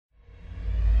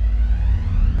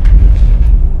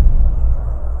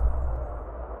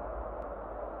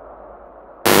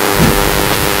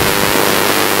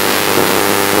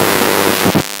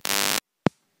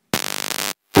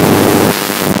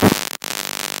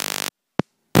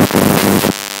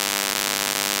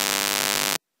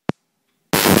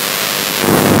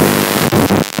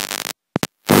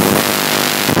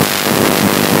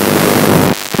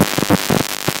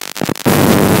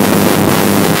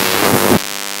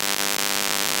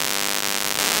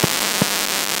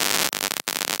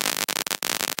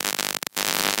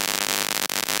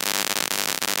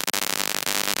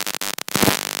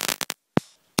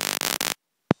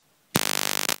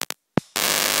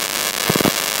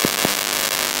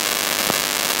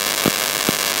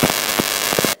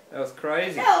was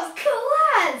crazy. That was cool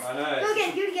as! I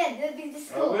know. Do it again. This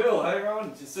is cool. I will, hang on.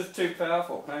 It's just too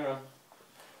powerful. Hang on.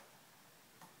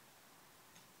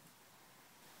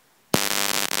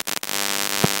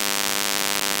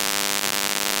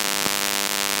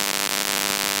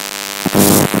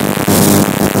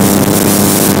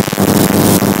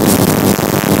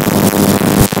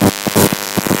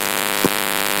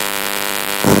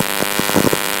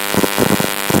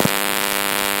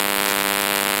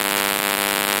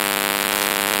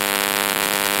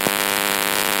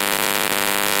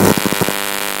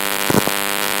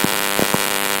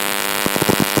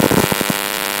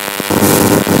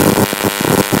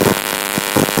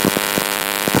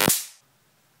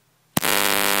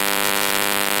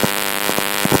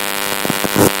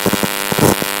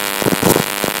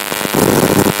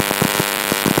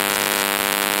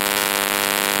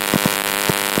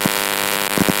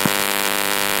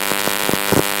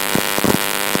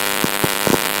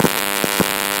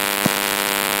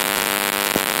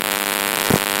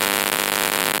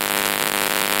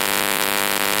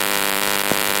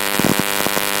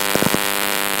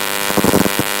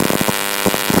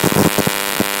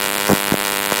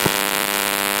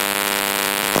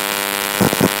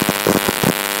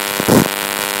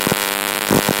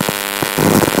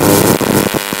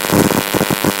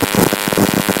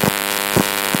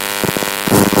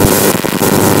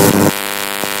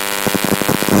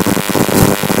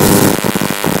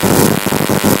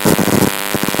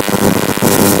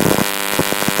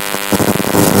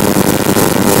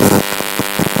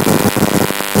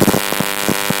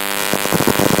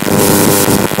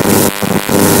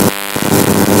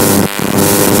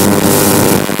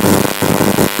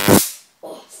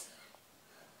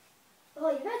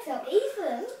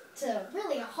 To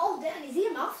really hold down his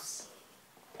earmuffs.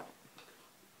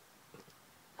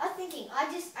 I was thinking, I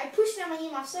pushed down my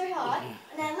earmuffs so hard,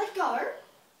 and then I let go,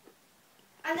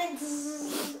 and then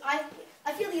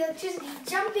I feel the electricity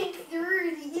jumping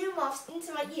through the earmuffs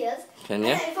into my ears. Can you?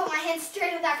 And then I put my hand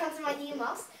straight back onto my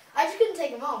earmuffs. I just couldn't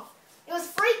take them off. It was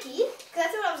freaky, because I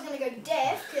thought I was going to go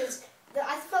deaf, because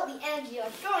I felt the energy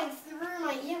like going through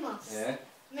my earmuffs. Yeah.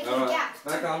 Making a gap.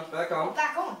 Back on, back on. Oh,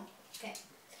 back on. Okay.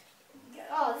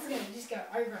 Oh, this is going to just go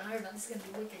over and over. This is going to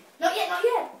be wicked. Not yet, not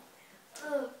yet.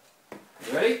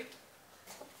 You ready?